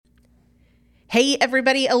Hey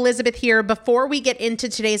everybody, Elizabeth here. Before we get into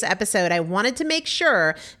today's episode, I wanted to make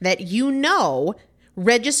sure that you know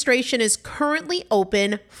registration is currently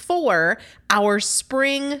open for our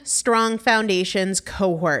Spring Strong Foundations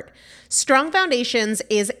cohort. Strong Foundations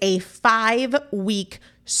is a 5-week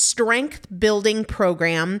strength building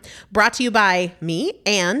program brought to you by me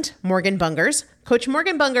and Morgan Bungers. Coach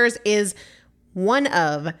Morgan Bungers is one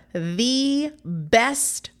of the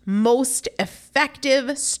best, most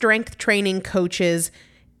effective strength training coaches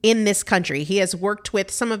in this country. He has worked with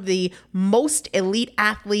some of the most elite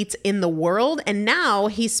athletes in the world, and now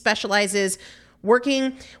he specializes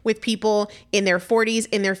working with people in their 40s,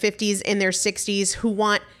 in their 50s, in their 60s who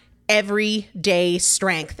want everyday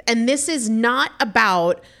strength. And this is not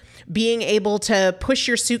about being able to push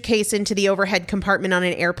your suitcase into the overhead compartment on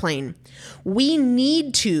an airplane. We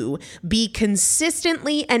need to be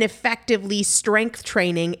consistently and effectively strength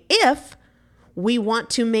training if we want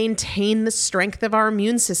to maintain the strength of our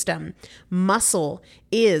immune system. Muscle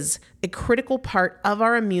is a critical part of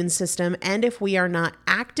our immune system, and if we are not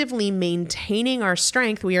actively maintaining our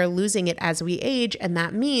strength, we are losing it as we age, and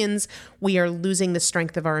that means we are losing the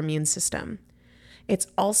strength of our immune system. It's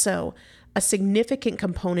also a significant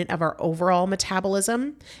component of our overall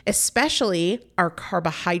metabolism, especially our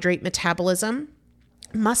carbohydrate metabolism.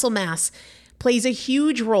 Muscle mass plays a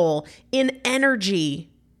huge role in energy,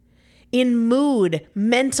 in mood,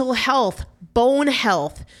 mental health, bone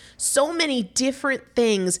health, so many different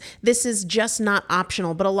things. This is just not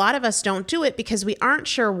optional, but a lot of us don't do it because we aren't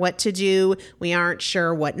sure what to do. We aren't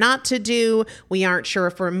sure what not to do. We aren't sure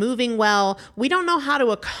if we're moving well. We don't know how to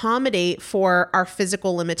accommodate for our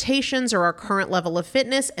physical limitations or our current level of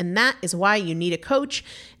fitness, and that is why you need a coach,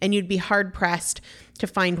 and you'd be hard-pressed to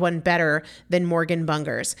find one better than Morgan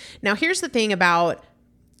Bungers. Now, here's the thing about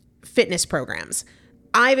fitness programs.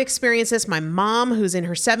 I've experienced this. My mom, who's in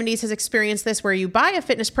her 70s, has experienced this, where you buy a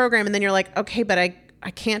fitness program and then you're like, okay, but I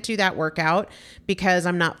can't do that workout because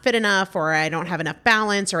I'm not fit enough, or I don't have enough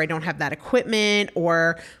balance, or I don't have that equipment,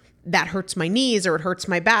 or that hurts my knees, or it hurts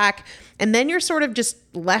my back. And then you're sort of just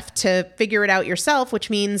left to figure it out yourself, which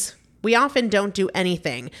means we often don't do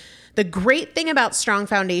anything. The great thing about Strong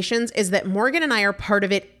Foundations is that Morgan and I are part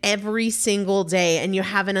of it every single day, and you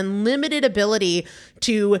have an unlimited ability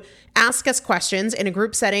to ask us questions in a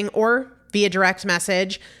group setting or via direct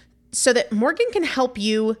message so that Morgan can help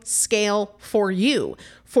you scale for you,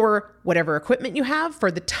 for whatever equipment you have, for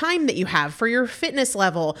the time that you have, for your fitness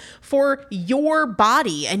level, for your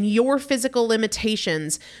body and your physical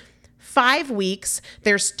limitations. 5 weeks,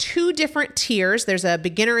 there's 2 different tiers. There's a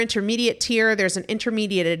beginner intermediate tier. There's an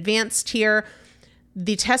intermediate advanced tier.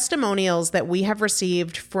 The testimonials that we have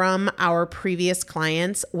received from our previous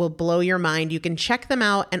clients will blow your mind. You can check them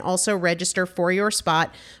out and also register for your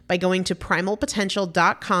spot by going to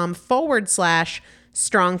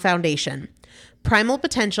primalpotential.com/strong foundation.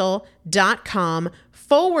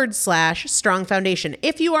 primalpotential.com/strong foundation.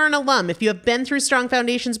 If you are an alum, if you have been through Strong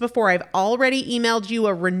Foundations before, I've already emailed you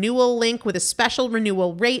a renewal link with a special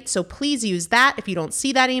renewal rate, so please use that. If you don't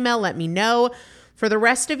see that email, let me know. For the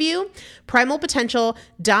rest of you,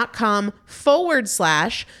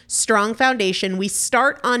 primalpotential.com/strong foundation. We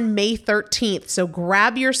start on May 13th, so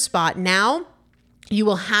grab your spot now. You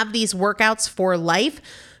will have these workouts for life.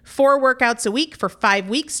 4 workouts a week for 5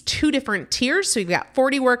 weeks, 2 different tiers. So you've got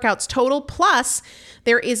 40 workouts total. Plus,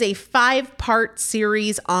 there is a 5-part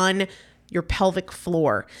series on your pelvic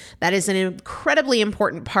floor. That is an incredibly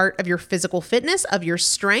important part of your physical fitness, of your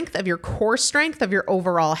strength, of your core strength, of your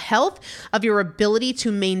overall health, of your ability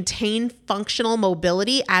to maintain functional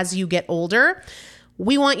mobility as you get older.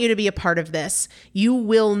 We want you to be a part of this. You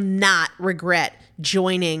will not regret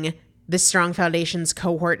joining the Strong Foundations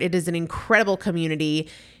cohort. It is an incredible community.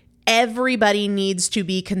 Everybody needs to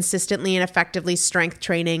be consistently and effectively strength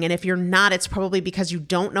training. And if you're not, it's probably because you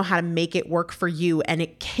don't know how to make it work for you. And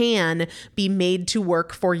it can be made to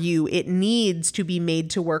work for you. It needs to be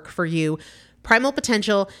made to work for you.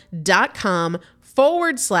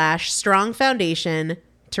 primalpotential.com/strong foundation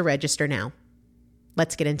to register now.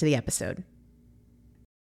 Let's get into the episode.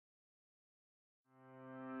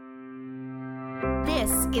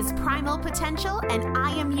 This is Primal Potential, and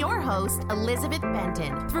I am your host, Elizabeth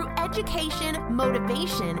Benton. Through education,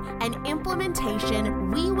 motivation, and implementation,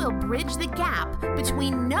 we will bridge the gap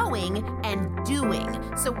between knowing and doing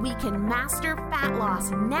so we can master fat loss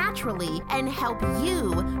naturally and help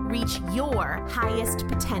you reach your highest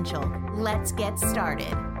potential. Let's get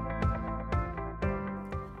started.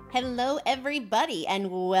 Hello, everybody, and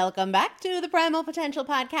welcome back to the Primal Potential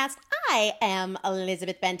Podcast. I am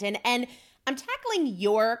Elizabeth Benton, and I'm tackling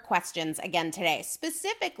your questions again today,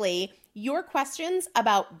 specifically your questions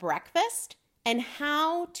about breakfast and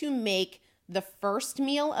how to make the first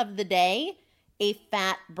meal of the day a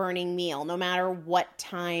fat-burning meal, no matter what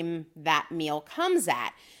time that meal comes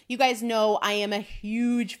at. You guys know I am a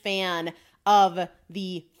huge fan of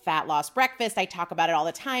the fat loss breakfast. I talk about it all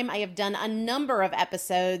the time. I have done a number of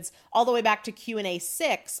episodes all the way back to Q&A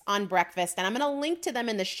 6 on breakfast, and I'm going to link to them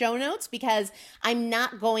in the show notes because I'm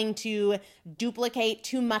not going to duplicate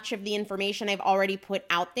too much of the information I've already put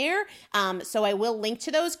out there. So I will link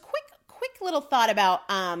to those. Quick little thought about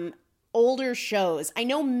older shows. I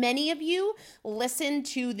know many of you listen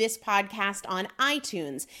to this podcast on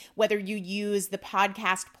iTunes, whether you use the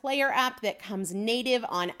podcast player app that comes native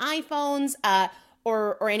on iPhones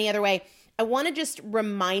or any other way. I want to just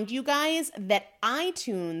remind you guys that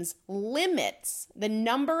iTunes limits the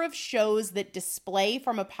number of shows that display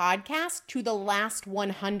from a podcast to the last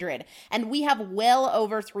 100. And we have well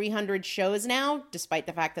over 300 shows now, despite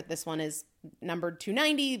the fact that this one is numbered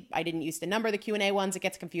 290. I didn't used to number the Q&A ones. It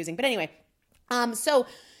gets confusing. But anyway, so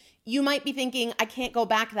you might be thinking, I can't go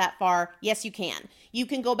back that far. Yes, you can. You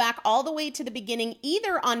can go back all the way to the beginning,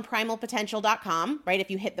 either on primalpotential.com, right?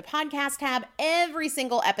 If you hit the podcast tab, every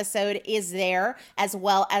single episode is there, as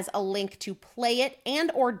well as a link to play it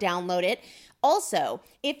and or download it. Also,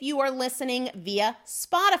 if you are listening via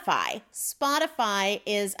Spotify, Spotify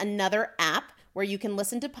is another app where you can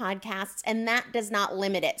listen to podcasts, and that does not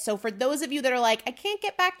limit it. So for those of you that are like, I can't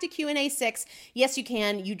get back to Q&A 6, yes, you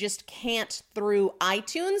can. You just can't through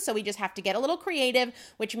iTunes. So we just have to get a little creative,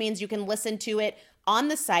 which means you can listen to it on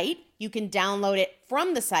the site. You can download it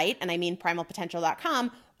from the site, and I mean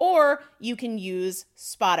primalpotential.com, or you can use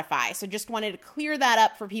Spotify. So just wanted to clear that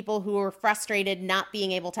up for people who are frustrated not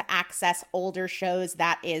being able to access older shows.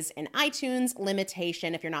 That is an iTunes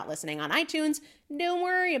limitation. If you're not listening on iTunes, don't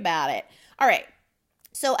worry about it. All right.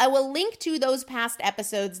 So I will link to those past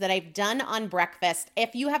episodes that I've done on breakfast.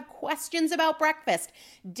 If you have questions about breakfast,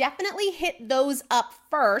 definitely hit those up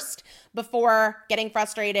first before getting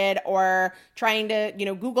frustrated or trying to,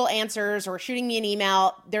 Google answers or shooting me an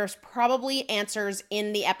email. There's probably answers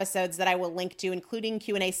in the episodes that I will link to, including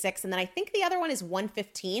Q&A 6. And then I think the other one is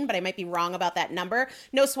 115, but I might be wrong about that number.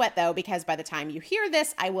 No sweat though, because by the time you hear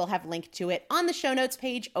this, I will have linked to it on the show notes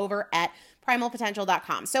page over at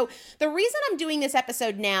primalpotential.com. So the reason I'm doing this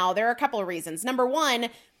episode now, there are a couple of reasons. Number one,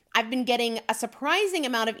 I've been getting a surprising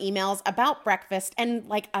amount of emails about breakfast and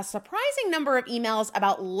like a surprising number of emails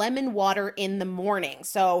about lemon water in the morning.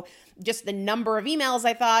 So just the number of emails,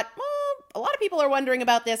 I thought, well, a lot of people are wondering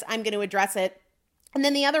about this. I'm going to address it. And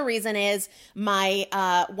then the other reason is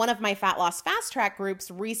one of my fat loss fast track groups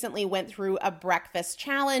recently went through a breakfast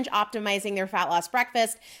challenge, optimizing their fat loss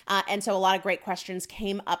breakfast. And so a lot of great questions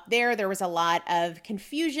came up there. There was a lot of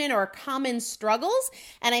confusion or common struggles.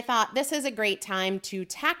 And I thought this is a great time to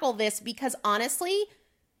tackle this because honestly,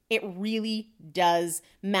 it really does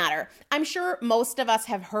matter. I'm sure most of us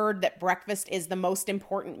have heard that breakfast is the most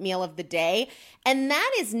important meal of the day. And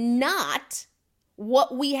that is not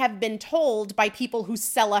what we have been told by people who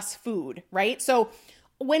sell us food, right? So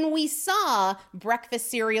when we saw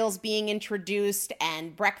breakfast cereals being introduced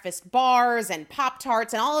and breakfast bars and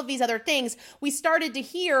Pop-Tarts and all of these other things, we started to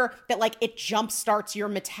hear that like it jumpstarts your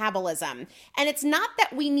metabolism. And it's not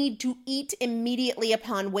that we need to eat immediately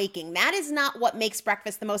upon waking. That is not what makes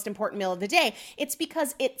breakfast the most important meal of the day. It's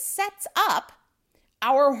because it sets up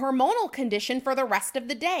our hormonal condition for the rest of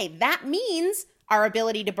the day. That means our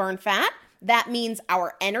ability to burn fat. That means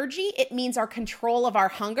our energy. It means our control of our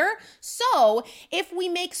hunger. So if we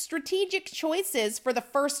make strategic choices for the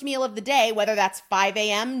first meal of the day, whether that's 5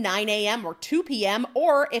 a.m., 9 a.m., or 2 p.m.,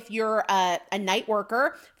 or if you're a night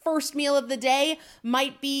worker, first meal of the day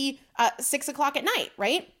might be 6 o'clock at night,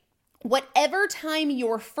 right? Whatever time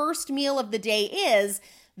your first meal of the day is,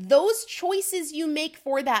 those choices you make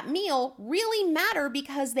for that meal really matter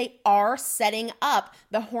because they are setting up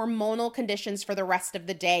the hormonal conditions for the rest of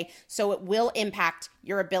the day. So it will impact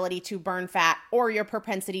your ability to burn fat or your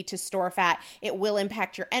propensity to store fat. It will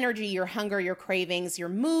impact your energy, your hunger, your cravings, your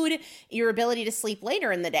mood, your ability to sleep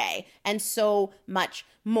later in the day, and so much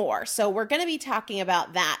more. So we're going to be talking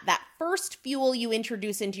about that first fuel you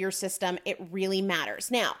introduce into your system. It really matters.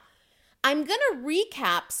 Now, I'm going to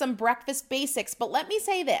recap some breakfast basics, but let me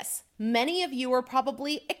say this. Many of you are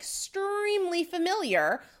probably extremely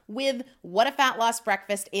familiar with what a fat loss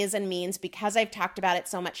breakfast is and means because I've talked about it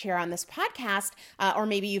so much here on this podcast, or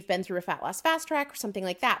maybe you've been through a fat loss fast track or something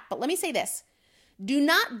like that. But let me say this. Do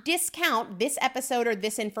not discount this episode or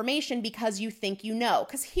this information because you think you know.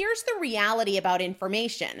 Because here's the reality about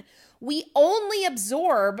information. We only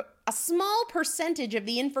absorb a small percentage of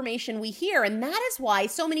the information we hear. And that is why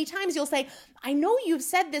so many times you'll say, I know you've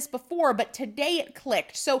said this before, but today it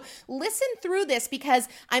clicked. So listen through this because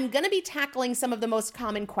I'm going to be tackling some of the most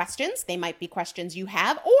common questions. They might be questions you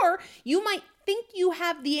have, or you might think you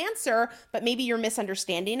have the answer, but maybe you're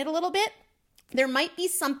misunderstanding it a little bit. There might be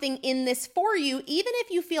something in this for you, even if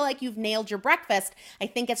you feel like you've nailed your breakfast. I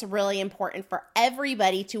think it's really important for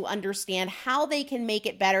everybody to understand how they can make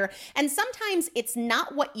it better. And sometimes it's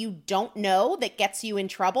not what you don't know that gets you in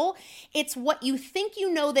trouble. It's what you think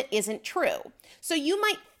you know that isn't true. So you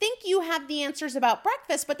might think you have the answers about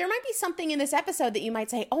breakfast, but there might be something in this episode that you might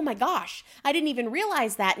say, oh my gosh, I didn't even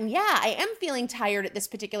realize that. And yeah, I am feeling tired at this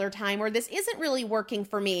particular time, or this isn't really working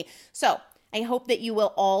for me. So I hope that you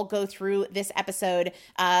will all go through this episode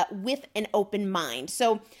with an open mind.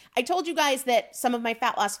 So I told you guys that some of my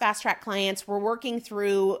Fat Loss Fast Track clients were working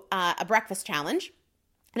through a breakfast challenge.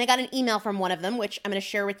 And I got an email from one of them, which I'm going to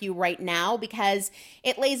share with you right now because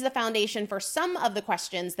it lays the foundation for some of the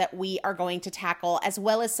questions that we are going to tackle, as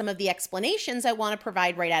well as some of the explanations I want to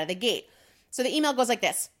provide right out of the gate. So the email goes like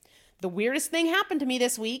this. The weirdest thing happened to me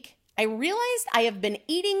this week. I realized I have been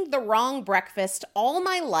eating the wrong breakfast all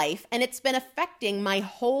my life, and it's been affecting my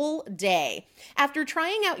whole day. After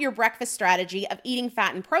trying out your breakfast strategy of eating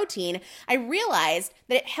fat and protein, I realized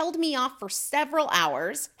that it held me off for several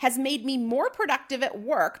hours, has made me more productive at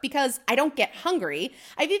work because I don't get hungry.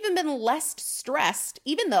 I've even been less stressed,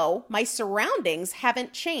 even though my surroundings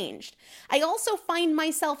haven't changed. I also find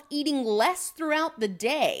myself eating less throughout the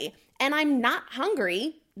day, and I'm not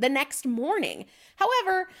hungry the next morning.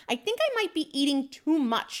 However, I think I might be eating too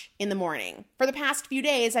much in the morning. For the past few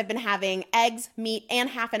days, I've been having eggs, meat, and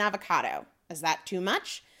half an avocado. Is that too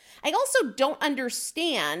much? I also don't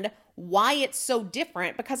understand why it's so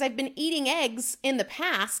different because I've been eating eggs in the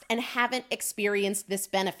past and haven't experienced this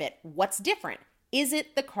benefit. What's different? Is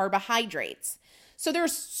it the carbohydrates? So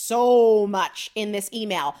there's so much in this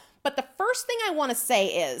email. But the first thing I want to say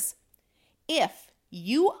is, if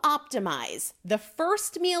you optimize the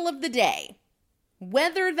first meal of the day,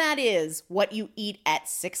 whether that is what you eat at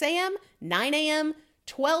 6 a.m., 9 a.m.,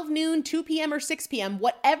 12 noon, 2 p.m., or 6 p.m.,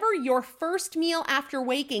 whatever your first meal after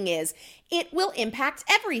waking is, it will impact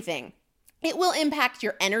everything. It will impact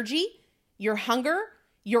your energy, your hunger,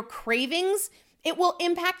 your cravings. It will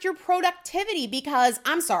impact your productivity because,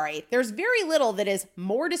 I'm sorry, there's very little that is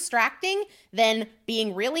more distracting than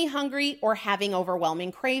being really hungry or having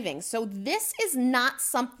overwhelming cravings. So this is not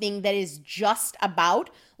something that is just about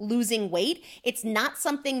losing weight. It's not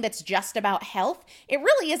something that's just about health. It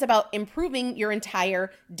really is about improving your entire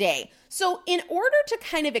day. So in order to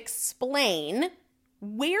kind of explain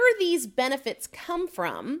where these benefits come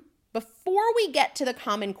from, before we get to the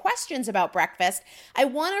common questions about breakfast, I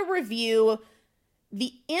want to review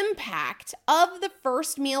the impact of the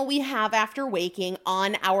first meal we have after waking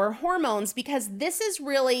on our hormones, because this is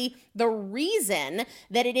really the reason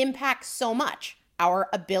that it impacts so much our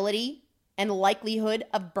ability and likelihood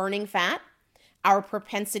of burning fat, our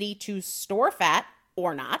propensity to store fat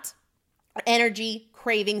or not, energy,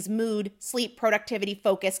 cravings, mood, sleep, productivity,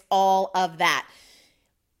 focus, all of that.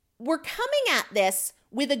 We're coming at this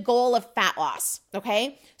with a goal of fat loss,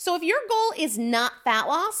 okay? So if your goal is not fat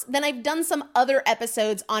loss, then I've done some other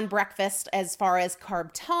episodes on breakfast as far as carb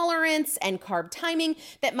tolerance and carb timing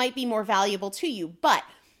that might be more valuable to you. But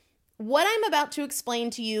what I'm about to explain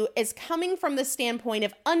to you is coming from the standpoint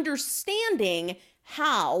of understanding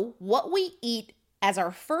how what we eat as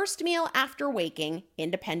our first meal after waking,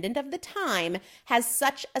 independent of the time, has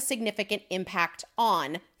such a significant impact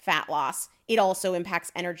on fat loss. It also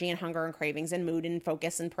impacts energy and hunger and cravings and mood and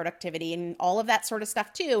focus and productivity and all of that sort of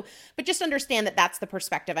stuff too. But just understand that that's the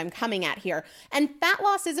perspective I'm coming at here. And fat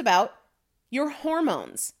loss is about your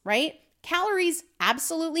hormones, right? Calories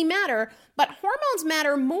absolutely matter, but hormones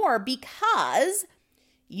matter more because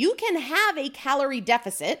you can have a calorie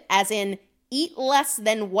deficit, as in eat less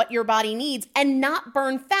than what your body needs and not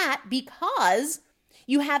burn fat because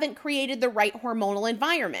you haven't created the right hormonal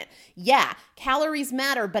environment. Yeah, calories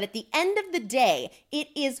matter, but at the end of the day, it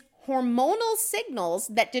is hormonal signals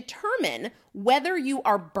that determine whether you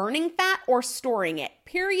are burning fat or storing it,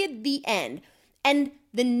 period, the end. And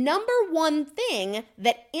the number one thing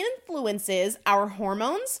that influences our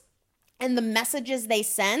hormones and the messages they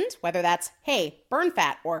send, whether that's, hey, burn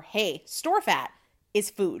fat or hey, store fat, is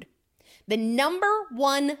food. The number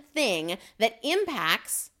one thing that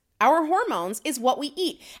impacts our hormones is what we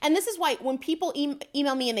eat. And this is why when people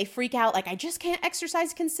email me and they freak out, like, I just can't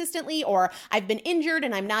exercise consistently, or I've been injured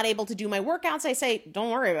and I'm not able to do my workouts, I say,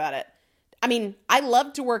 don't worry about it. I mean, I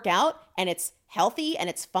love to work out and it's healthy and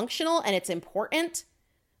it's functional and it's important,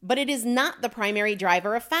 but it is not the primary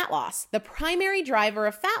driver of fat loss. The primary driver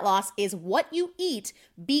of fat loss is what you eat,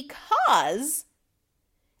 because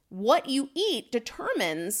what you eat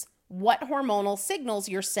determines what hormonal signals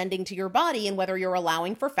you're sending to your body and whether you're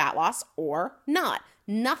allowing for fat loss or not.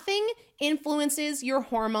 Nothing influences your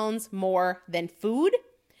hormones more than food,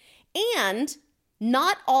 and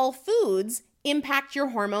not all foods impact your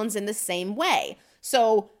hormones in the same way.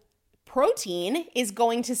 So protein is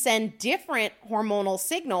going to send different hormonal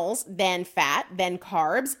signals than fat, than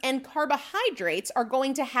carbs, and carbohydrates are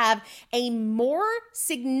going to have a more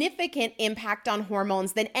significant impact on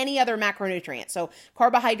hormones than any other macronutrient. So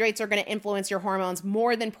carbohydrates are going to influence your hormones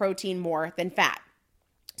more than protein, more than fat.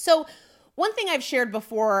 So one thing I've shared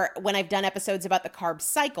before when I've done episodes about the carb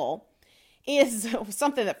cycle is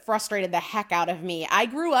something that frustrated the heck out of me. I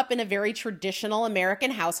grew up in a very traditional American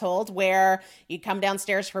household where you'd come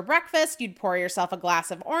downstairs for breakfast, you'd pour yourself a glass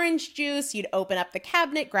of orange juice, you'd open up the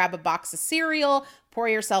cabinet, grab a box of cereal, pour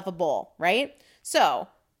yourself a bowl, right? So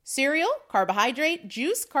cereal, carbohydrate,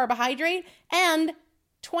 juice, carbohydrate, and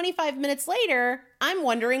 25 minutes later, I'm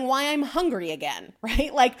wondering why I'm hungry again,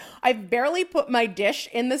 right? Like I've barely put my dish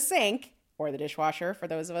in the sink or the dishwasher, for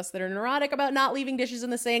those of us that are neurotic about not leaving dishes in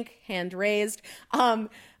the sink, hand raised. I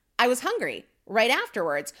was hungry right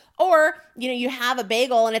afterwards. Or, you have a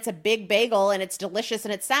bagel and it's a big bagel and it's delicious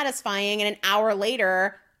and it's satisfying, and an hour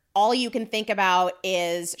later, all you can think about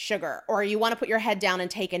is sugar, or you want to put your head down and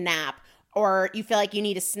take a nap, or you feel like you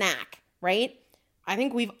need a snack, right? I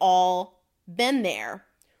think we've all been there.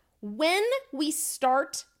 When we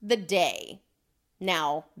start the day,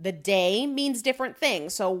 now, the day means different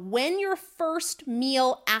things. So when your first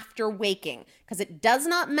meal after waking, because it does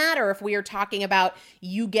not matter if we are talking about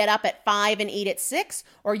you get up at 5 and eat at 6,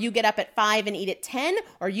 or you get up at 5 and eat at 10,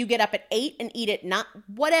 or you get up at 8 and eat at not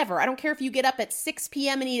whatever. I don't care if you get up at 6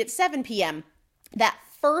 p.m. and eat at 7 p.m. That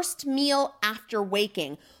first meal after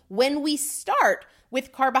waking, when we start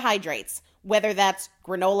with carbohydrates, whether that's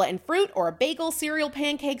granola and fruit or a bagel, cereal,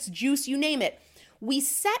 pancakes, juice, you name it, we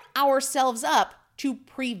set ourselves up to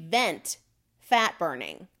prevent fat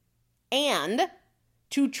burning and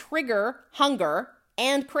to trigger hunger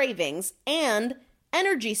and cravings and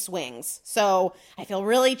energy swings. So I feel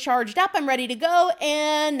really charged up, I'm ready to go,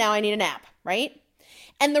 and now I need a nap, right?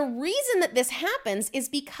 And the reason that this happens is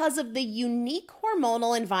because of the unique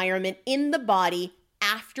hormonal environment in the body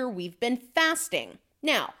after we've been fasting.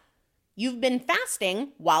 Now, you've been fasting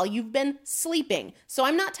while you've been sleeping. So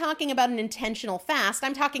I'm not talking about an intentional fast.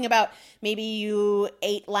 I'm talking about maybe you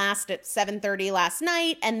ate last at 7:30 last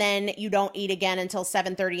night and then you don't eat again until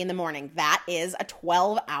 7:30 in the morning. That is a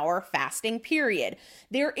 12-hour fasting period.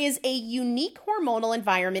 There is a unique hormonal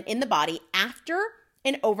environment in the body after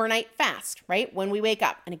an overnight fast, right? When we wake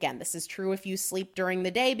up. And again, this is true if you sleep during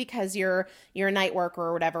the day because you're a night worker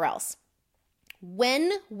or whatever else.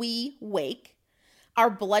 When we wake, our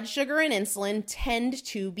blood sugar and insulin tend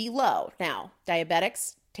to be low. Now,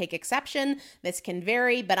 diabetics take exception. This can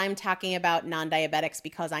vary, but I'm talking about non-diabetics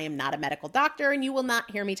because I am not a medical doctor, and you will not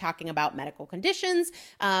hear me talking about medical conditions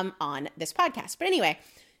on this podcast. But anyway,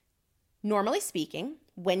 normally speaking,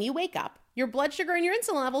 when you wake up, your blood sugar and your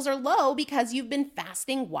insulin levels are low because you've been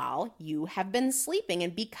fasting while you have been sleeping.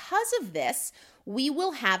 And because of this, we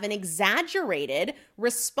will have an exaggerated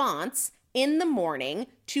response in the morning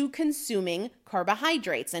to consuming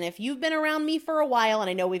carbohydrates. And if you've been around me for a while, and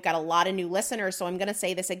I know we've got a lot of new listeners, so I'm going to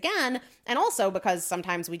say this again, and also because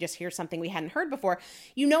sometimes we just hear something we hadn't heard before,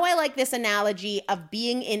 I like this analogy of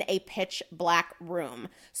being in a pitch black room.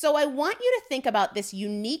 So I want you to think about this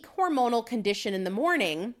unique hormonal condition in the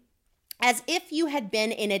morning as if you had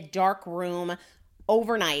been in a dark room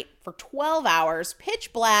overnight for 12 hours,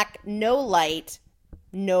 pitch black, no light,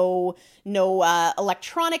 no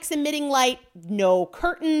electronics emitting light, no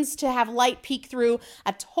curtains to have light peek through,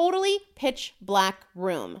 a totally pitch black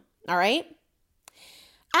room, all right?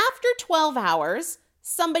 After 12 hours,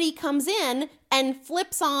 somebody comes in and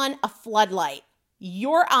flips on a floodlight.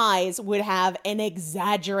 Your eyes would have an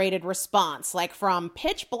exaggerated response, like from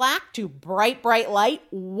pitch black to bright, bright light.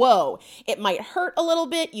 Whoa, it might hurt a little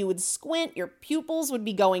bit. You would squint, your pupils would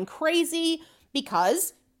be going crazy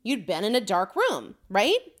because you'd been in a dark room,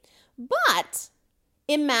 right? But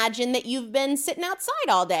imagine that you've been sitting outside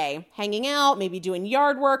all day, hanging out, maybe doing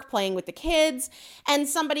yard work, playing with the kids, and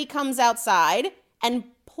somebody comes outside and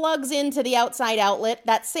plugs into the outside outlet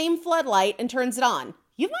that same floodlight and turns it on.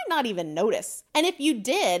 You might not even notice. And if you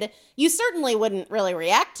did, you certainly wouldn't really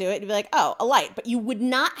react to it. You'd be like, oh, a light. But you would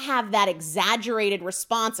not have that exaggerated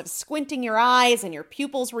response of squinting your eyes and your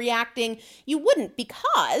pupils reacting. You wouldn't,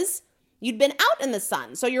 because you'd been out in the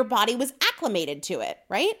sun, so your body was acclimated to it,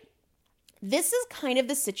 right? This is kind of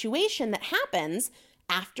the situation that happens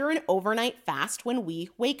after an overnight fast when we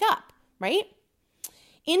wake up, right?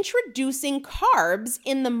 Introducing carbs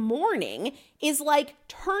in the morning is like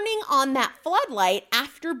turning on that floodlight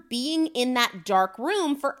after being in that dark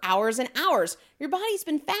room for hours and hours. Your body's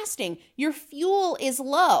been fasting. Your fuel is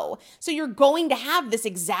low. So you're going to have this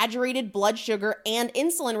exaggerated blood sugar and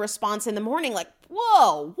insulin response in the morning. Like,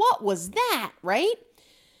 whoa, what was that, right?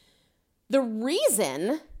 The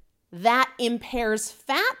reason that impairs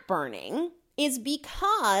fat burning is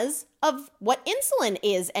because of what insulin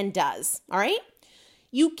is and does, all right?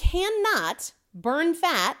 You cannot burn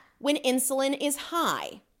fat when insulin is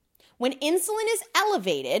high. When insulin is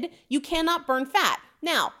elevated, you cannot burn fat.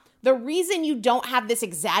 Now, the reason you don't have this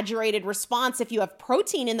exaggerated response if you have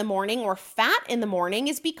protein in the morning or fat in the morning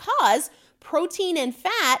is because protein and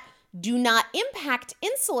fat do not impact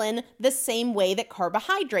insulin the same way that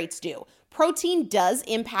carbohydrates do. Protein does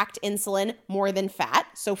impact insulin more than fat.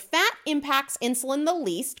 So fat impacts insulin the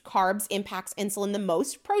least, carbs impacts insulin the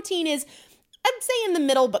most. Protein is, I'd say, in the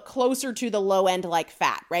middle, but closer to the low end like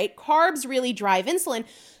fat, right? Carbs really drive insulin.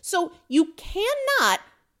 So you cannot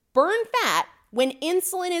burn fat when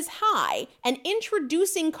insulin is high, and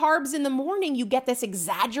introducing carbs in the morning, you get this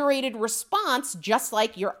exaggerated response, just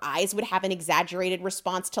like your eyes would have an exaggerated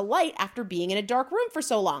response to light after being in a dark room for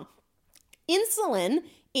so long. Insulin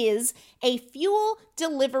is a fuel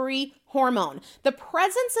delivery hormone. The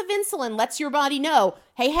presence of insulin lets your body know,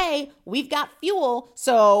 hey, we've got fuel,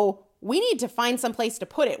 so we need to find some place to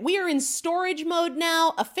put it. We are in storage mode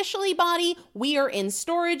now. Officially, body, we are in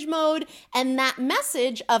storage mode. And that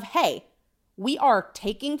message of, hey, we are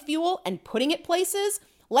taking fuel and putting it places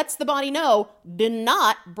lets the body know, do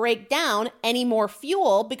not break down any more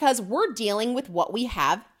fuel because we're dealing with what we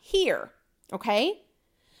have here, okay?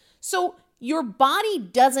 So your body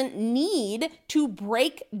doesn't need to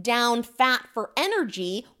break down fat for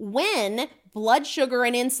energy when blood sugar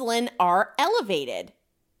and insulin are elevated.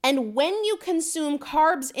 And when you consume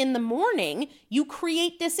carbs in the morning, you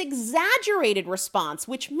create this exaggerated response,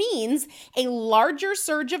 which means a larger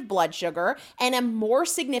surge of blood sugar and a more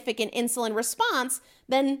significant insulin response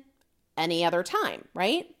than any other time,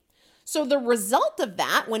 right? So the result of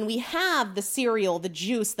that, when we have the cereal, the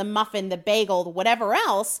juice, the muffin, the bagel, the whatever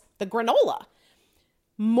else, the granola,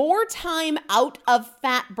 more time out of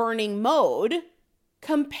fat burning mode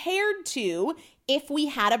compared to if we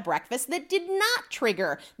had a breakfast that did not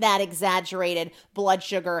trigger that exaggerated blood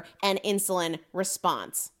sugar and insulin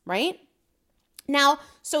response, right? Now,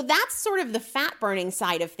 so that's sort of the fat burning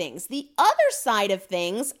side of things. The other side of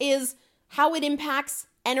things is how it impacts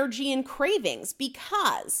energy and cravings,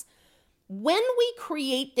 because when we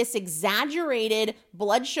create this exaggerated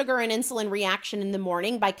blood sugar and insulin reaction in the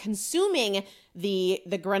morning by consuming the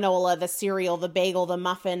granola, the cereal, the bagel, the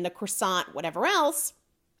muffin, the croissant, whatever else,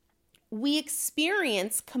 we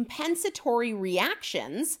experience compensatory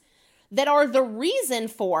reactions that are the reason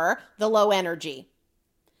for the low energy,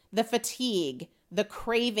 the fatigue, the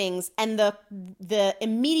cravings, and the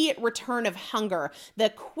immediate return of hunger, the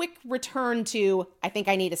quick return to, I think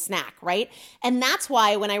I need a snack, right? And that's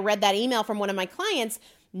why when I read that email from one of my clients,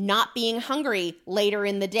 not being hungry later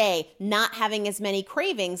in the day, not having as many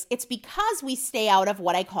cravings, it's because we stay out of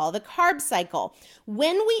what I call the carb cycle.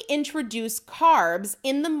 When we introduce carbs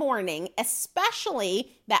in the morning,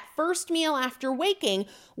 especially that first meal after waking,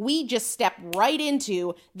 we just step right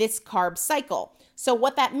into this carb cycle. So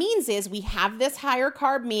what that means is we have this higher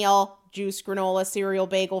carb meal, juice, granola, cereal,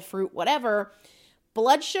 bagel, fruit, whatever.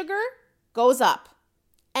 Blood sugar goes up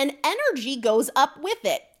and energy goes up with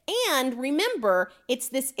it. And remember, it's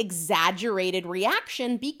this exaggerated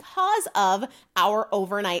reaction because of our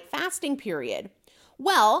overnight fasting period.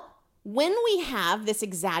 Well, when we have this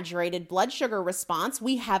exaggerated blood sugar response,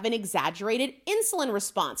 we have an exaggerated insulin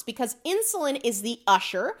response because insulin is the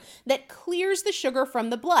usher that clears the sugar from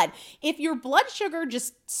the blood. If your blood sugar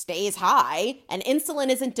just stays high and insulin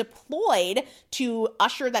isn't deployed to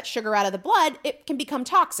usher that sugar out of the blood, it can become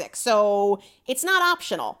toxic. So it's not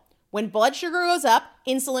optional. When blood sugar goes up,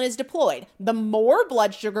 insulin is deployed. The more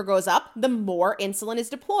blood sugar goes up, the more insulin is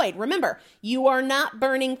deployed. Remember, you are not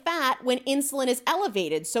burning fat when insulin is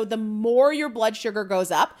elevated. So the more your blood sugar goes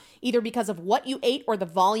up, either because of what you ate or the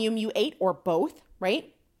volume you ate or both,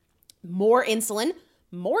 right? More insulin,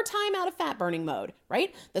 more time out of fat burning mode,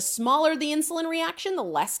 right? The smaller the insulin reaction, the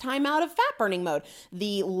less time out of fat burning mode.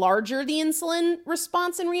 The larger the insulin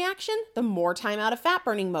response and reaction, the more time out of fat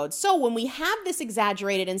burning mode. So when we have this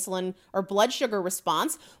exaggerated insulin or blood sugar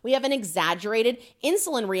response, we have an exaggerated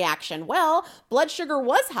insulin reaction. Well, blood sugar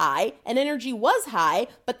was high and energy was high,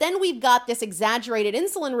 but then we've got this exaggerated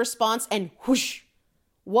insulin response and whoosh,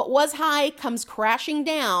 What was high comes crashing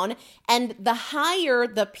down, and the higher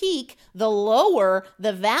the peak, the lower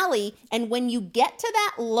the valley. And when you get to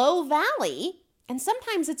that low valley, and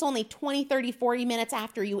sometimes it's only 20, 30, 40 minutes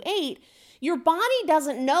after you ate, your body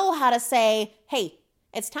doesn't know how to say, hey,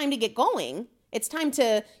 it's time to get going. It's time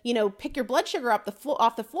to, pick your blood sugar off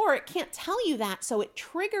the floor. It can't tell you that, so it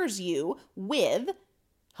triggers you with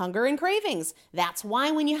hunger and cravings. That's why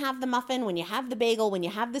when you have the muffin, when you have the bagel, when you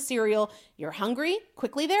have the cereal, you're hungry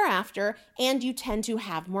quickly thereafter, and you tend to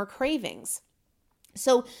have more cravings.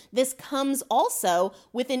 So this comes also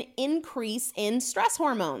with an increase in stress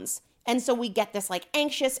hormones. And so we get this like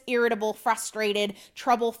anxious, irritable, frustrated,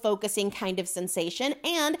 trouble focusing kind of sensation.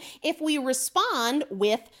 And if we respond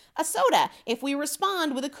with a soda, if we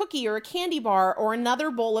respond with a cookie or a candy bar or another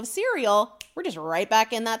bowl of cereal, we're just right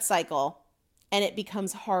back in that cycle. And it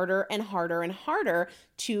becomes harder and harder and harder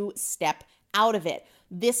to step out of it.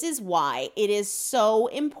 This is why it is so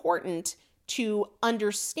important to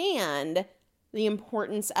understand the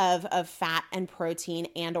importance of fat and protein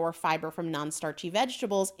and or fiber from non-starchy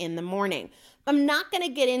vegetables in the morning. I'm not going to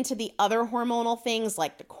get into the other hormonal things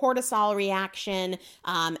like the cortisol reaction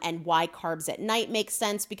and why carbs at night make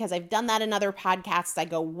sense, because I've done that in other podcasts. I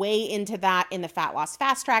go way into that in the Fat Loss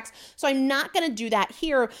Fast Tracks. So I'm not going to do that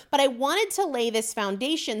here, but I wanted to lay this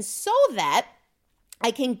foundation so that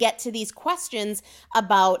I can get to these questions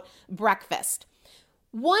about breakfast.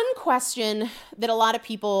 One question that a lot of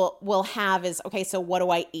people will have is, okay, so what do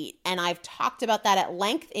I eat? And I've talked about that at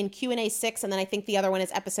length in Q&A 6, and then I think the other one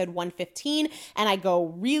is episode 115, and I go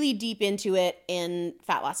really deep into it in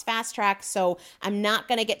Fat Loss Fast Track, so I'm not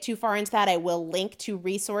going to get too far into that. I will link to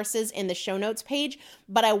resources in the show notes page,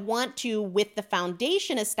 but I want to, with the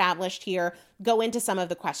foundation established here, go into some of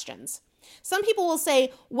the questions. Some people will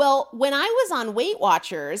say, well, when I was on Weight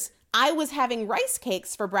Watchers, I was having rice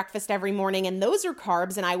cakes for breakfast every morning, and those are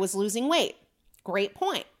carbs, and I was losing weight. Great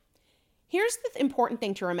point. Here's the important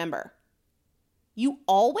thing to remember. You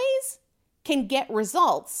always can get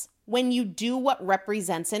results when you do what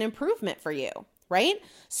represents an improvement for you, right?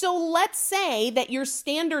 So let's say that your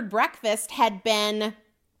standard breakfast had been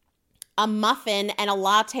a muffin and a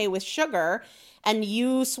latte with sugar, and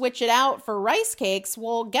you switch it out for rice cakes.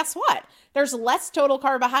 Well, guess what? There's less total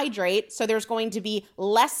carbohydrate, so there's going to be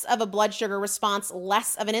less of a blood sugar response,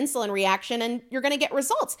 less of an insulin reaction, and you're going to get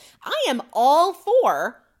results. I am all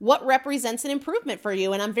for what represents an improvement for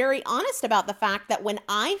you, and I'm very honest about the fact that when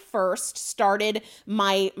I first started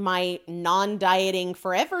my non-dieting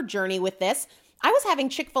forever journey with this, I was having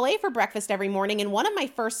Chick-fil-A for breakfast every morning, and one of my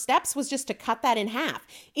first steps was just to cut that in half.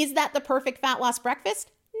 Is that the perfect fat loss breakfast?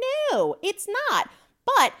 No, it's not.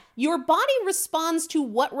 But your body responds to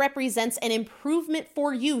what represents an improvement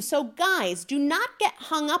for you. So guys, do not get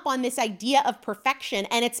hung up on this idea of perfection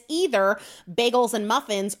and it's either bagels and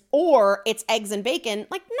muffins or it's eggs and bacon.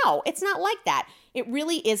 Like, no, it's not like that. It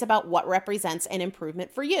really is about what represents an improvement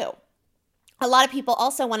for you. A lot of people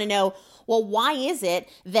also want to know, well, why is it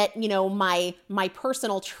that, my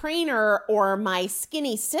personal trainer or my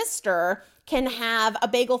skinny sister can have a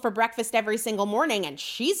bagel for breakfast every single morning and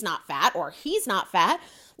she's not fat or he's not fat?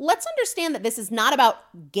 Let's understand that this is not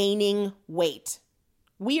about gaining weight.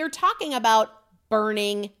 We are talking about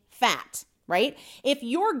burning fat, right? If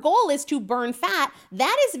your goal is to burn fat,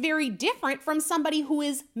 that is very different from somebody who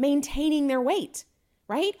is maintaining their weight,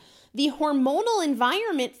 right? The hormonal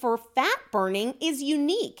environment for fat burning is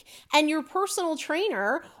unique, and your personal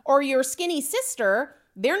trainer or your skinny sister,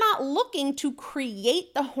 they're not looking to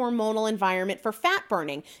create the hormonal environment for fat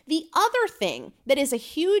burning. The other thing that is a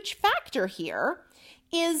huge factor here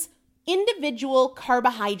is individual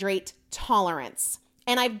carbohydrate tolerance.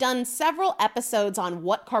 And I've done several episodes on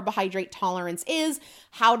what carbohydrate tolerance is,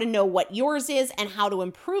 how to know what yours is, and how to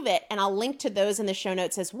improve it. And I'll link to those in the show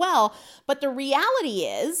notes as well. But the reality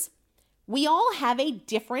is, we all have a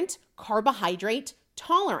different carbohydrate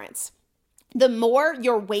tolerance. The more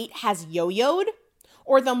your weight has yo-yoed,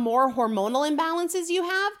 or the more hormonal imbalances you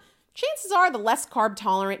have, chances are the less carb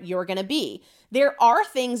tolerant you're going to be. There are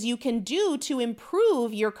things you can do to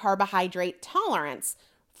improve your carbohydrate tolerance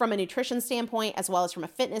from a nutrition standpoint, as well as from a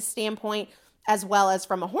fitness standpoint, as well as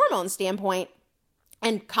from a hormone standpoint,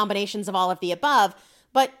 and combinations of all of the above.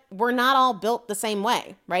 But we're not all built the same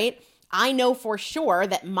way, right? I know for sure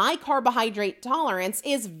that my carbohydrate tolerance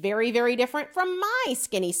is very, very different from my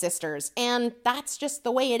skinny sister's, and that's just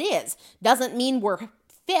the way it is. Doesn't mean we're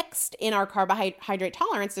fixed in our carbohydrate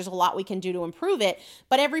tolerance. There's a lot we can do to improve it,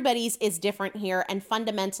 but everybody's is different here, and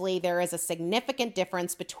fundamentally there is a significant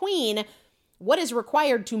difference between what is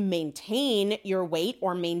required to maintain your weight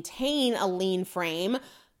or maintain a lean frame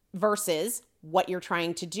versus what you're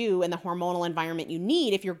trying to do in the hormonal environment you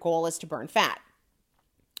need if your goal is to burn fat.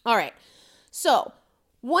 All right. So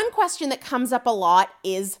one question that comes up a lot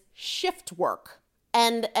is shift work.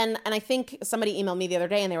 And I think somebody emailed me the other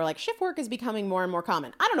day and they were like, shift work is becoming more and more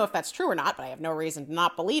common. I don't know if that's true or not, but I have no reason to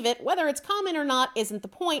not believe it. Whether it's common or not isn't the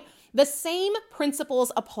point. The same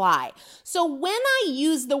principles apply. So when I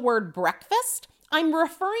use the word breakfast, I'm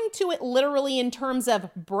referring to it literally in terms of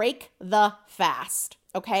break the fast,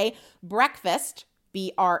 okay? Breakfast,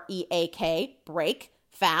 B-R-E-A-K, break,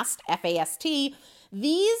 fast, F-A-S-T.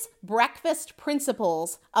 These breakfast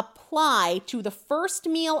principles apply to the first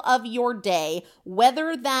meal of your day,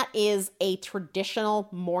 whether that is a traditional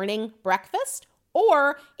morning breakfast,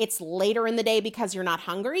 or it's later in the day because you're not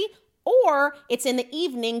hungry, or it's in the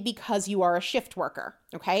evening because you are a shift worker,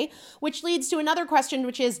 okay? Which leads to another question,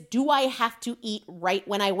 which is, do I have to eat right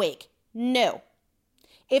when I wake? No.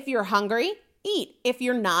 If you're hungry, eat. If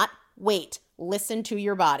you're not, wait. Listen to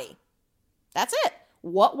your body. That's it.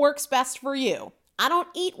 What works best for you? I don't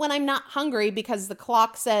eat when I'm not hungry because the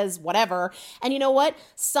clock says whatever. And you know what?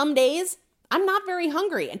 Some days I'm not very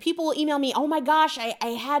hungry and people will email me, oh my gosh, I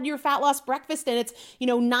had your fat loss breakfast and it's,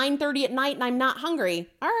 9:30 at night and I'm not hungry.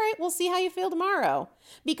 All right, we'll see how you feel tomorrow.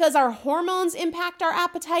 Because our hormones impact our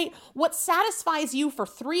appetite. What satisfies you for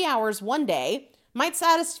 3 hours one day might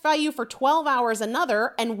satisfy you for 12 hours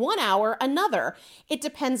another and 1 hour another. It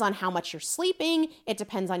depends on how much you're sleeping. It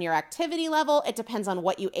depends on your activity level. It depends on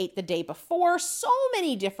what you ate the day before. So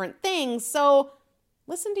many different things. So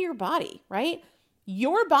listen to your body, right?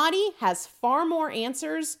 Your body has far more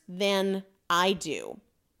answers than I do.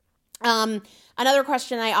 Another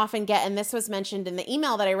question I often get, and this was mentioned in the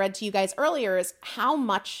email that I read to you guys earlier, is how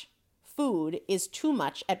much food is too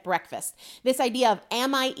much at breakfast. This idea of,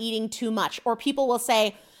 am I eating too much? Or people will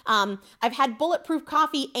say, I've had bulletproof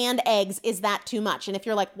coffee and eggs. Is that too much? And if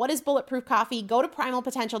you're like, what is bulletproof coffee? Go to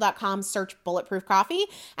primalpotential.com, search bulletproof coffee,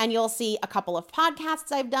 and you'll see a couple of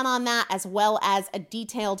podcasts I've done on that, as well as a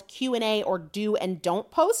detailed Q&A or do and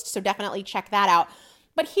don't post. So definitely check that out.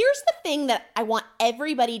 But here's the thing that I want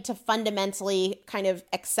everybody to fundamentally kind of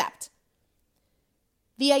accept.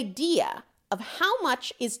 The idea of how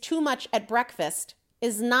much is too much at breakfast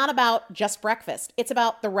is not about just breakfast. It's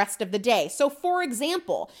about the rest of the day. So for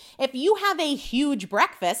example, if you have a huge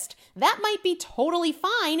breakfast, that might be totally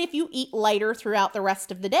fine if you eat lighter throughout the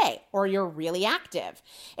rest of the day or you're really active.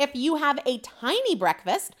 If you have a tiny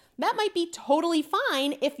breakfast, that might be totally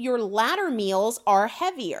fine if your latter meals are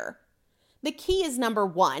heavier. The key is, number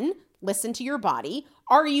one, listen to your body.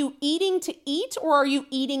 Are you eating to eat, or are you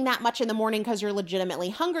eating that much in the morning because you're legitimately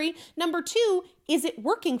hungry? Number two, is it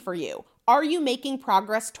working for you? Are you making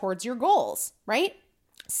progress towards your goals, right?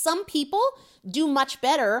 Some people do much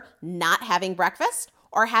better not having breakfast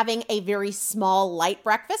or having a very small light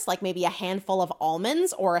breakfast, like maybe a handful of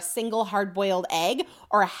almonds or a single hard-boiled egg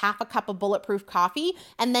or a half a cup of bulletproof coffee,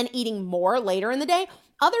 and then eating more later in the day.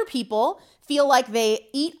 Other people feel like they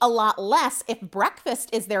eat a lot less if breakfast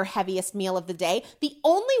is their heaviest meal of the day. The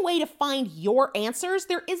only way to find your answers,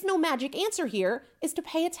 there is no magic answer here, is to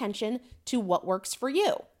pay attention to what works for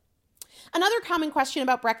you. Another common question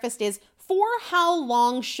about breakfast is, for how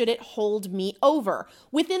long should it hold me over?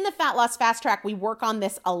 Within the Fat Loss Fast Track, we work on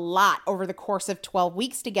this a lot over the course of 12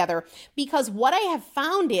 weeks together, because what I have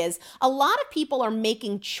found is a lot of people are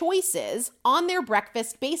making choices on their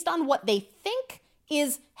breakfast based on what they think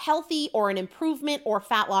is healthy or an improvement or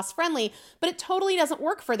fat loss friendly, but it totally doesn't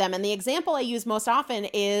work for them. And the example I use most often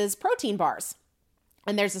is protein bars.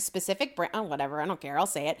 And there's a specific brand, oh, whatever, I don't care, I'll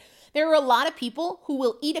say it. There are a lot of people who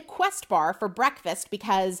will eat a Quest bar for breakfast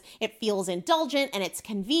because it feels indulgent and it's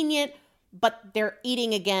convenient, but they're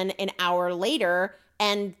eating again an hour later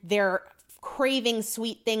and they're craving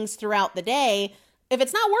sweet things throughout the day. If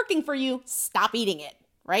it's not working for you, stop eating it,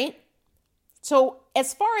 right? So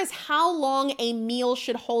as far as how long a meal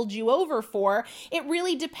should hold you over for, it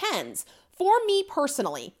really depends. For me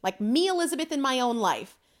personally, like me, Elizabeth, in my own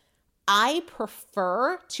life, I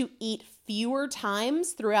prefer to eat fewer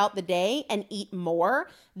times throughout the day and eat more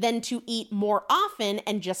than to eat more often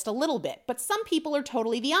and just a little bit. But some people are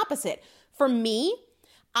totally the opposite. For me,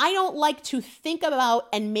 I don't like to think about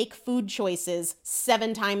and make food choices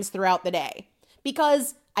 7 times throughout the day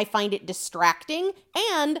because I find it distracting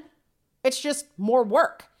and it's just more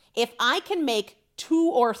work. If I can make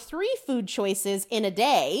 2 or 3 food choices in a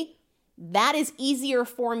day, that is easier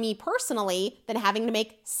for me personally than having to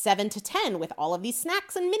make 7 to 10 with all of these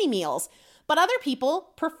snacks and mini meals. But other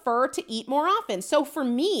people prefer to eat more often. So for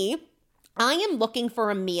me, I am looking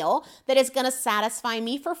for a meal that is going to satisfy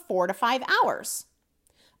me for 4 to 5 hours.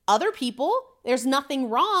 Other people There's nothing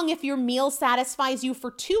wrong if your meal satisfies you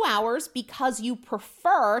for 2 hours because you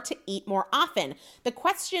prefer to eat more often. The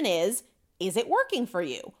question is it working for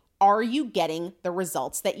you? Are you getting the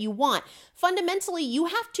results that you want? Fundamentally, you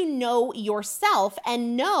have to know yourself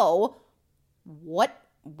and know what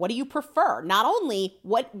do you prefer? Not only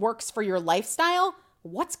what works for your lifestyle,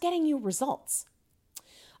 what's getting you results?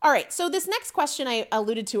 All right, so this next question I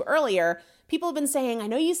alluded to earlier, people have been saying, I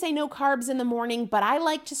know you say no carbs in the morning, but I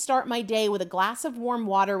like to start my day with a glass of warm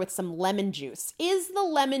water with some lemon juice. Is the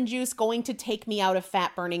lemon juice going to take me out of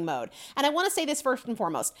fat burning mode? And I want to say this first and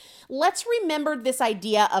foremost. Let's remember this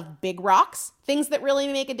idea of big rocks, things that really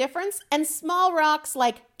make a difference, and small rocks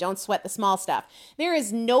like don't sweat the small stuff. There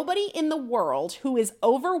is nobody in the world who is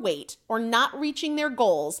overweight or not reaching their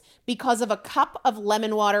goals because of a cup of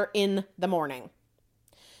lemon water in the morning.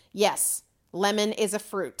 Yes, lemon is a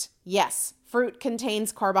fruit. Yes, fruit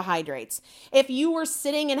contains carbohydrates. If you were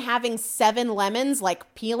sitting and having 7 lemons,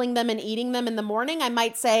 like peeling them and eating them in the morning, I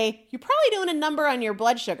might say, you're probably doing a number on your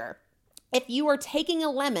blood sugar. If you are taking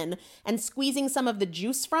a lemon and squeezing some of the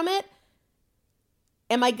juice from it,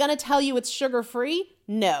 am I going to tell you it's sugar-free?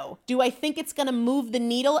 No. Do I think it's going to move the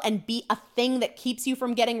needle and be a thing that keeps you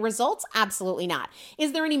from getting results? Absolutely not.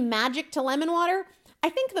 Is there any magic to lemon water? I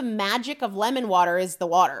think the magic of lemon water is the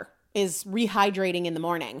water. Is rehydrating in the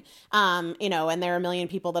morning. And there are a million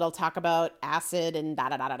people that'll talk about acid and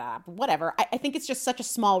whatever. I think it's just such a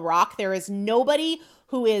small rock. There is nobody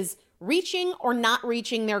who is reaching or not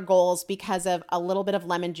reaching their goals because of a little bit of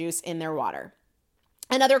lemon juice in their water.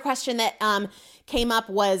 Another question that came up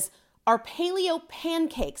was, are paleo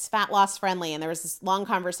pancakes fat loss friendly? And there was this long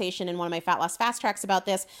conversation in one of my fat loss fast tracks about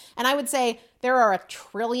this. And I would say there are 1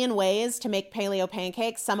 trillion ways to make paleo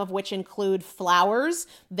pancakes, some of which include flours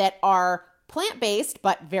that are plant-based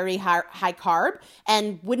but very high carb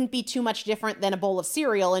and wouldn't be too much different than a bowl of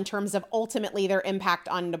cereal in terms of ultimately their impact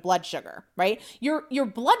on the blood sugar, right? Your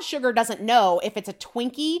blood sugar doesn't know if it's a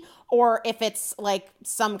Twinkie or if it's like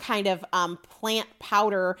some kind of plant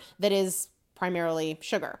powder that is primarily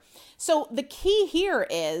sugar. So the key here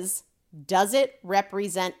is, does it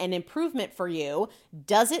represent an improvement for you?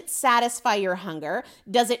 Does it satisfy your hunger?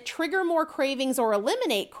 Does it trigger more cravings or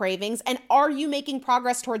eliminate cravings? And are you making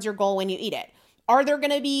progress towards your goal when you eat it? Are there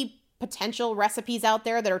going to be potential recipes out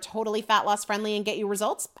there that are totally fat loss friendly and get you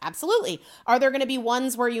results? Absolutely. Are there going to be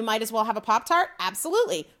ones where you might as well have a Pop-Tart?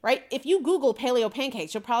 Absolutely, right? If you Google paleo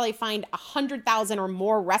pancakes, you'll probably find 100,000 or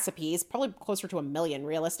more recipes, probably closer to 1 million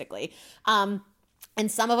realistically. And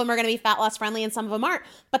some of them are going to be fat loss friendly and some of them aren't.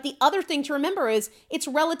 But the other thing to remember is it's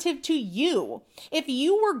relative to you. If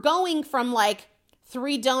you were going from like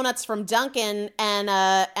 3 donuts from Dunkin' and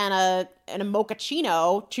a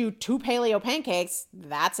mochaccino to 2 paleo pancakes,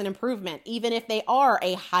 that's an improvement, even if they are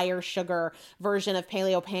a higher sugar version of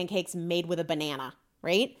paleo pancakes made with a banana,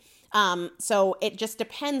 right? So it just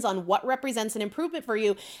depends on what represents an improvement for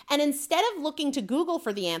you. And instead of looking to Google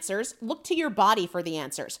for the answers, look to your body for the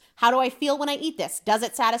answers. How do I feel when I eat this? Does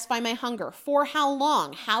it satisfy my hunger? For how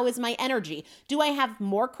long? How is my energy? Do I have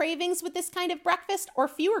more cravings with this kind of breakfast or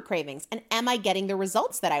fewer cravings? And am I getting the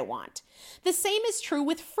results that I want? The same is true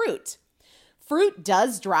with fruit. Fruit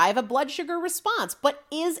does drive a blood sugar response, but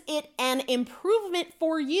is it an improvement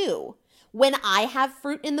for you? When I have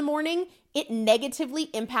fruit in the morning, it negatively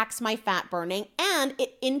impacts my fat burning and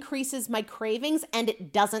it increases my cravings and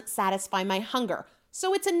it doesn't satisfy my hunger.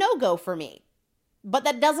 So it's a no-go for me. But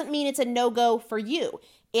that doesn't mean it's a no-go for you.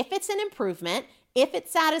 If it's an improvement, if it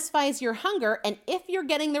satisfies your hunger, and if you're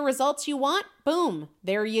getting the results you want, boom,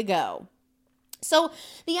 there you go. So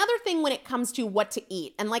the other thing when it comes to what to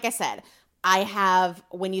eat, and like I said, I have,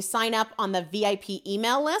 when you sign up on the VIP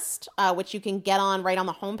email list, which you can get on right on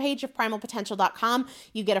the homepage of primalpotential.com,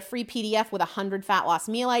 you get a free PDF with 100 fat loss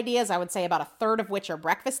meal ideas. I would say about 1/3 of which are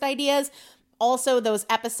breakfast ideas. Also, those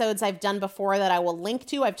episodes I've done before that I will link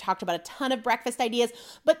to, I've talked about a ton of breakfast ideas,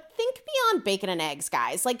 but think beyond bacon and eggs,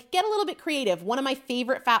 guys. Like, get a little bit creative. One of my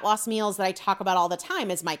favorite fat loss meals that I talk about all the time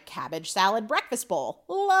is my cabbage salad breakfast bowl.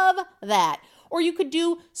 Love that. Or you could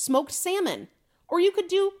do smoked salmon. Or you could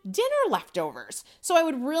do dinner leftovers. So I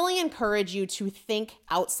would really encourage you to think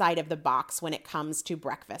outside of the box when it comes to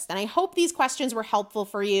breakfast. And I hope these questions were helpful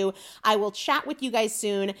for you. I will chat with you guys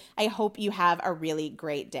soon. I hope you have a really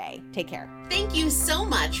great day. Take care. Thank you so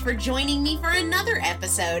much for joining me for another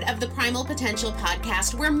episode of the Primal Potential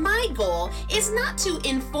Podcast, where my goal is not to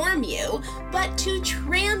inform you, but to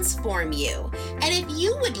transform you. And if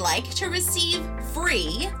you would like to receive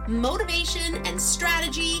free motivation and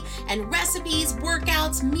strategy and recipes,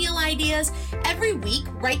 workouts, meal ideas every week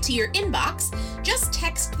right to your inbox, just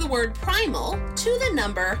text the word primal to the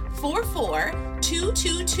number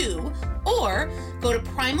 44222 or go to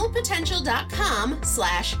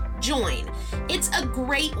primalpotential.com/join. It's a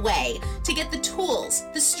great way to get the tools,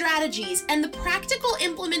 the strategies, and the practical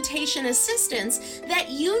implementation assistance that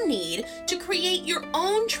you need to create your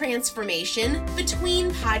own transformation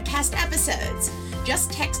between podcast episodes.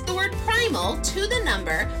 Just text the word primal to the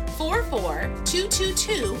number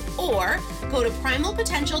 44222 or go to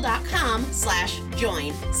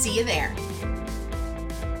primalpotential.com/join. See you there.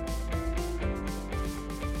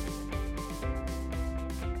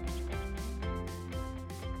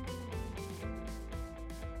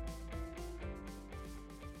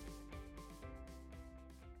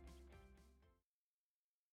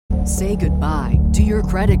 Say goodbye to your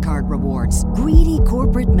credit card rewards. Greedy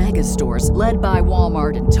corporate mega stores, led by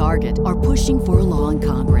Walmart and Target, are pushing for a law in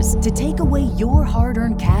Congress to take away your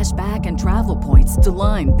hard-earned cash back and travel points to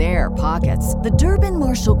line their pockets. The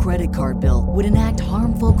Durbin-Marshall credit card bill would enact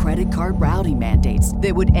harmful credit card routing mandates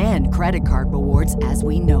that would end credit card rewards as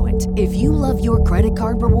we know it. If you love your credit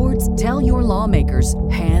card rewards, tell your lawmakers,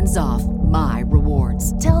 hands off my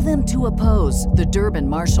rewards. Tell them to oppose the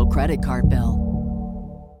Durbin-Marshall credit card bill.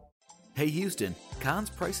 Hey Houston, Conn's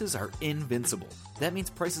prices are invincible. That means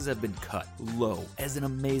prices have been cut low, as in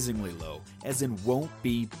amazingly low, as in won't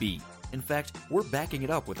be beat. In fact, we're backing it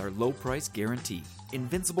up with our low price guarantee.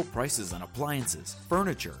 Invincible prices on appliances,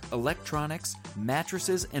 furniture, electronics,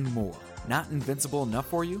 mattresses, and more. Not invincible enough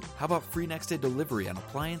for you? How about free next day delivery on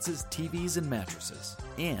appliances, TVs, and mattresses?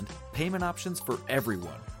 And payment options for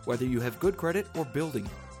everyone, whether you have good credit or building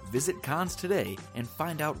it. Visit Conn's today and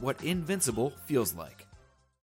find out what invincible feels like.